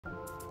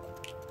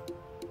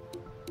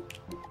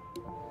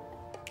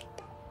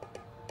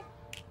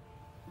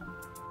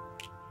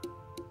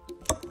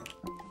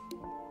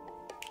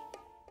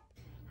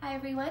Hi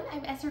everyone,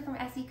 I'm Esther from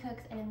ESSY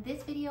Cooks, and in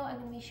this video I'm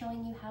going to be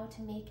showing you how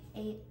to make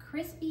a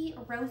crispy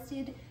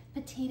roasted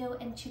potato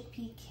and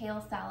chickpea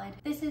kale salad.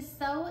 This is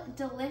so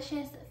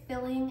delicious,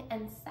 filling,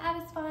 and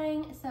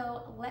satisfying,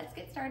 so let's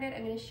get started.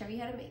 I'm going to show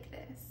you how to make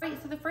this. All right,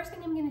 so the first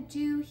thing I'm going to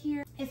do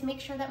here is make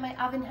sure that my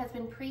oven has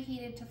been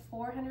preheated to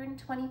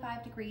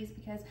 425 degrees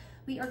because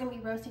we are going to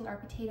be roasting our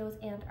potatoes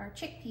and our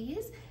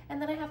chickpeas.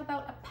 And then I have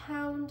about a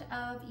pound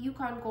of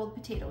Yukon Gold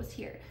potatoes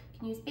here. You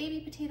can use baby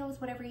potatoes,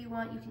 whatever you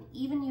want. You can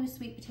even use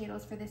sweet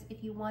potatoes for this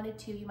if you wanted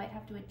to. You might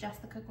have to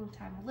adjust the cooking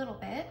time a little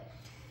bit.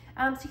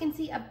 So you can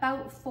see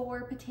about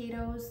 4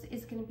 potatoes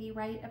is going to be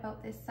right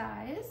about this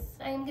size.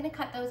 I am going to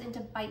cut those into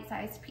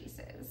bite-sized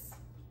pieces.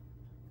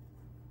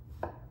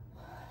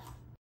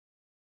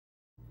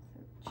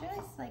 So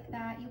just like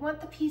that. You want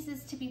the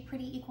pieces to be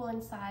pretty equal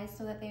in size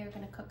so that they are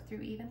going to cook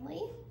through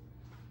evenly.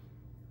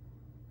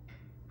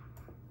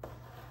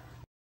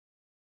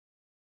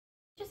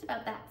 Just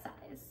about that size.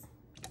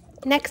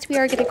 Next, we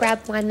are going to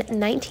grab one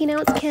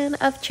 19-ounce can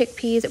of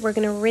chickpeas. We're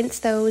going to rinse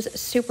those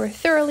super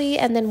thoroughly,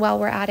 and then while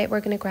we're at it, we're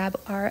going to grab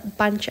our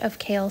bunch of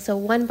kale. So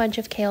 1 bunch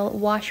of kale,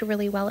 wash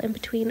really well in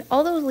between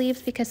all those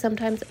leaves because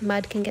sometimes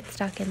mud can get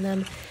stuck in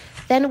them.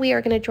 Then we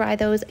are going to dry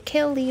those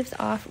kale leaves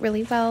off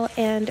really well,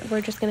 and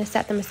we're just going to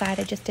set them aside.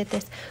 I just did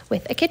this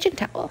with a kitchen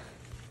towel.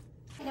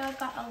 Now I've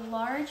got a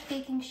large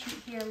baking sheet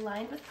here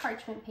lined with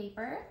parchment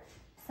paper.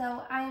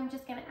 So I am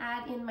just going to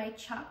add in my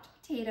chopped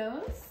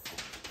potatoes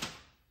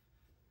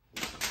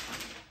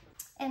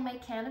and my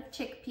can of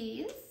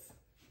chickpeas.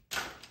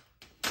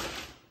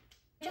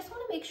 I just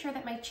want to make sure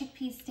that my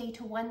chickpeas stay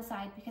to one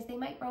side because they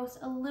might roast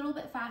a little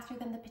bit faster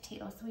than the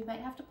potatoes, so we might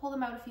have to pull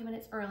them out a few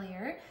minutes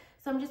earlier.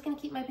 So I'm just going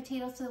to keep my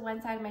potatoes to the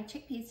one side and my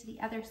chickpeas to the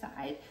other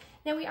side.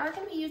 Now we are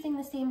going to be using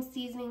the same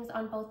seasonings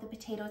on both the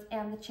potatoes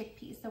and the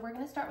chickpeas. So we're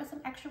going to start with some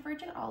extra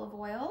virgin olive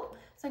oil.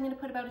 So I'm going to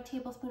put about a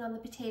tablespoon on the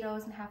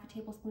potatoes and half a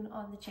tablespoon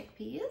on the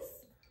chickpeas.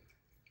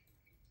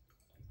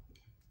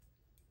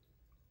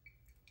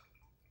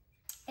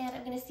 And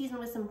I'm going to season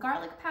with some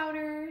garlic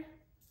powder,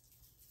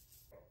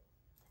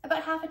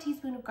 about half a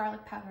teaspoon of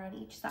garlic powder on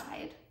each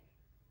side.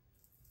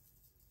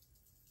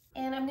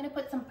 And I'm going to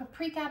put some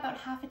paprika, about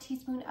half a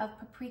teaspoon of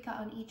paprika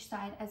on each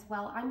side as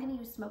well. I'm going to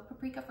use smoked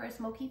paprika for a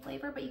smoky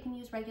flavor, but you can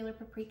use regular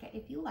paprika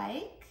if you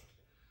like.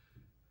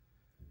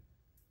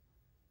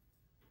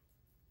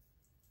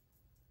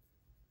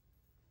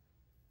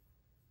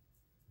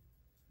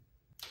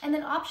 And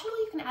then optional,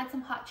 you can add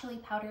some hot chili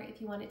powder if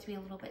you want it to be a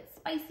little bit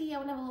spicy. I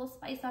want to have a little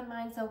spice on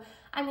mine, so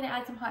I'm going to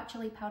add some hot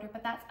chili powder,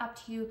 but that's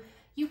up to you.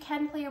 You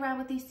can play around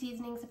with these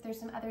seasonings. If there's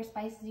some other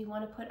spices you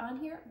want to put on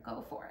here,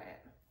 go for it.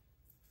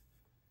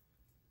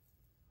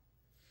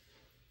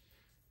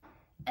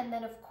 And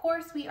then of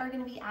course, we are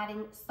going to be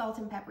adding salt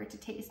and pepper to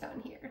taste on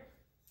here.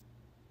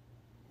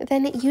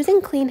 Then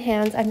using clean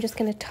hands, I'm just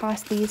going to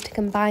toss these to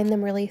combine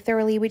them really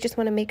thoroughly. We just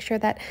want to make sure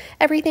that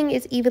everything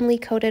is evenly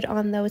coated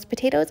on those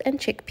potatoes and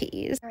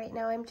chickpeas. All right,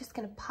 now I'm just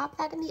going to pop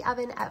that in the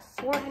oven at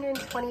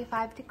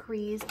 425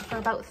 degrees for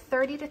about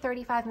 30 to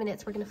 35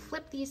 minutes. We're going to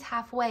flip these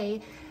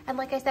halfway. And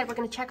like I said, we're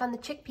going to check on the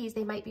chickpeas.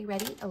 They might be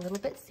ready a little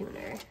bit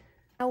sooner.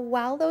 Now,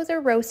 while those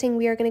are roasting,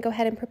 we are going to go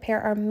ahead and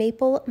prepare our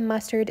maple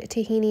mustard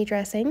tahini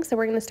dressing. So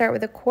we're going to start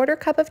with a 1/4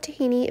 cup of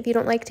tahini. If you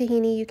don't like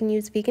tahini, you can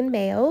use vegan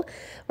mayo.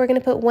 We're going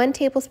to put 1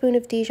 tablespoon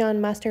of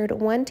Dijon mustard,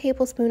 1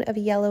 tablespoon of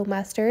yellow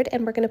mustard,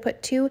 and we're going to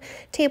put 2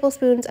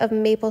 tablespoons of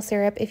maple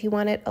syrup. If you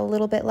want it a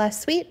little bit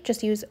less sweet,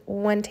 just use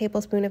 1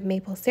 tablespoon of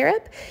maple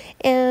syrup.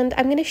 And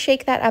I'm going to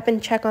shake that up and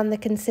check on the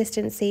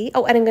consistency.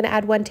 Oh, and I'm going to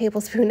add 1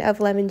 tablespoon of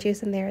lemon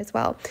juice in there as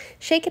well.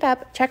 Shake it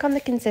up, check on the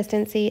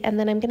consistency, and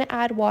then I'm going to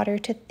add water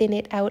to thin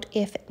it out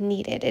if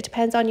needed. It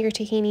depends on your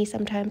tahini.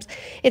 Sometimes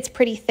it's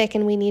pretty thick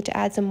and we need to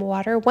add some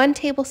water, 1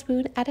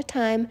 tablespoon at a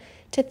time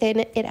to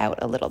thin it out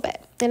a little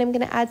bit. And I'm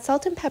going to add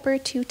salt and pepper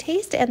to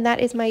taste, and that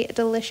is my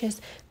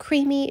delicious,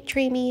 creamy,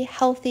 dreamy,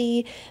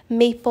 healthy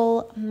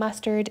maple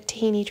mustard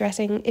tahini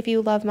dressing. If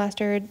you love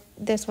mustard,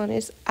 this one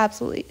is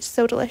absolutely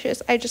so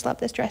delicious. I just love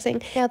this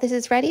dressing. Now this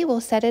is ready.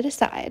 We'll set it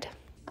aside.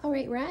 All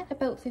right, we're at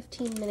about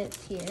 15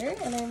 minutes here,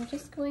 and I'm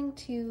just going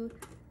to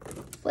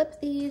flip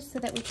these so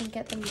that we can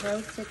get them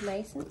roasted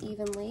nice and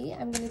evenly.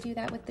 I'm going to do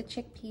that with the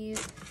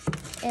chickpeas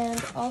and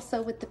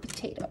also with the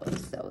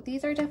potatoes. So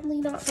these are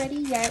definitely not ready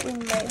yet. We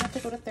might have to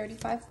go to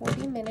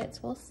 35-40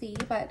 minutes. We'll see,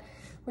 but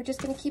we're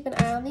just going to keep an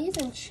eye on these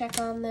and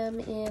check on them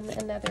in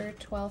another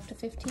 12 to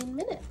 15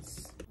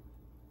 minutes.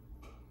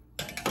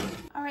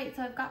 All right,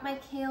 so I've got my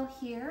kale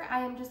here. I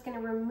am just going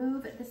to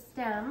remove the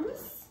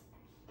stems.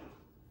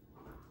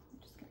 I'm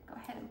just going to go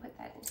ahead and put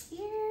that in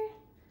here.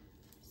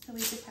 So we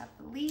just have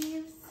the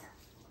leaves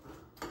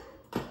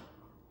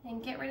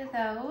and get rid of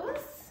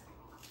those.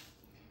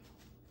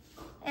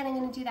 And I'm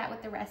going to do that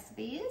with the rest of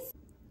these.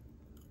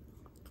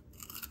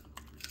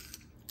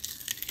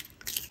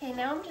 Okay,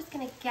 now I'm just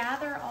going to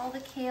gather all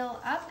the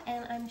kale up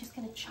and I'm just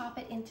going to chop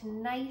it into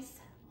nice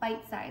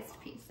bite-sized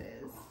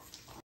pieces.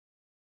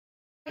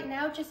 Right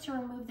now, just to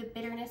remove the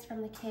bitterness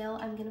from the kale,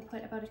 I'm going to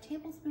put about a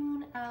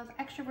tablespoon of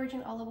extra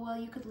virgin olive oil.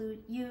 You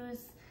could use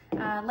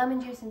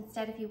lemon juice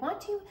instead if you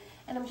want to.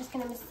 And I'm just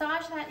gonna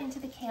massage that into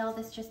the kale.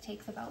 This just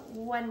takes about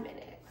 1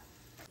 minute.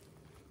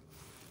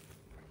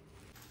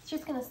 It's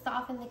just gonna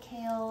soften the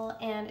kale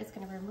and it's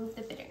gonna remove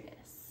the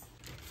bitterness.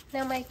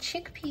 Now my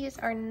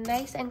chickpeas are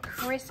nice and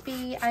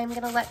crispy. I'm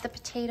gonna let the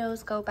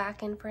potatoes go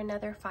back in for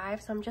another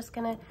 5. So I'm just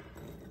gonna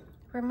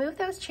remove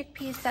those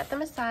chickpeas, set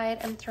them aside,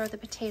 and throw the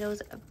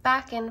potatoes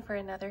back in for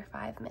another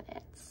 5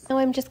 minutes. Now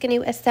I'm just going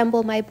to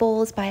assemble my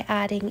bowls by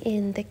adding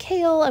in the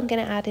kale. I'm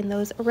going to add in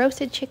those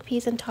roasted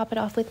chickpeas and top it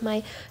off with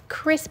my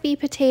crispy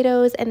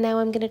potatoes. And now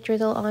I'm going to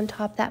drizzle on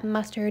top that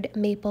mustard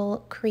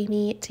maple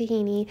creamy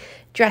tahini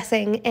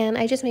dressing. And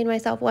I just made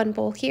myself 1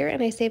 bowl here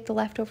and I saved the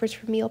leftovers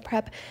for meal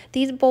prep.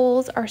 These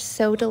bowls are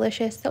so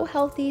delicious, so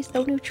healthy,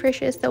 so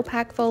nutritious, so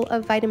packed full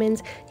of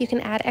vitamins. You can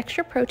add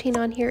extra protein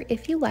on here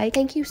if you like.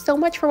 Thank you so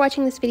much for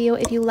watching this video.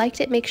 If you liked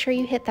it, make sure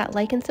you hit that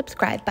like and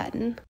subscribe button.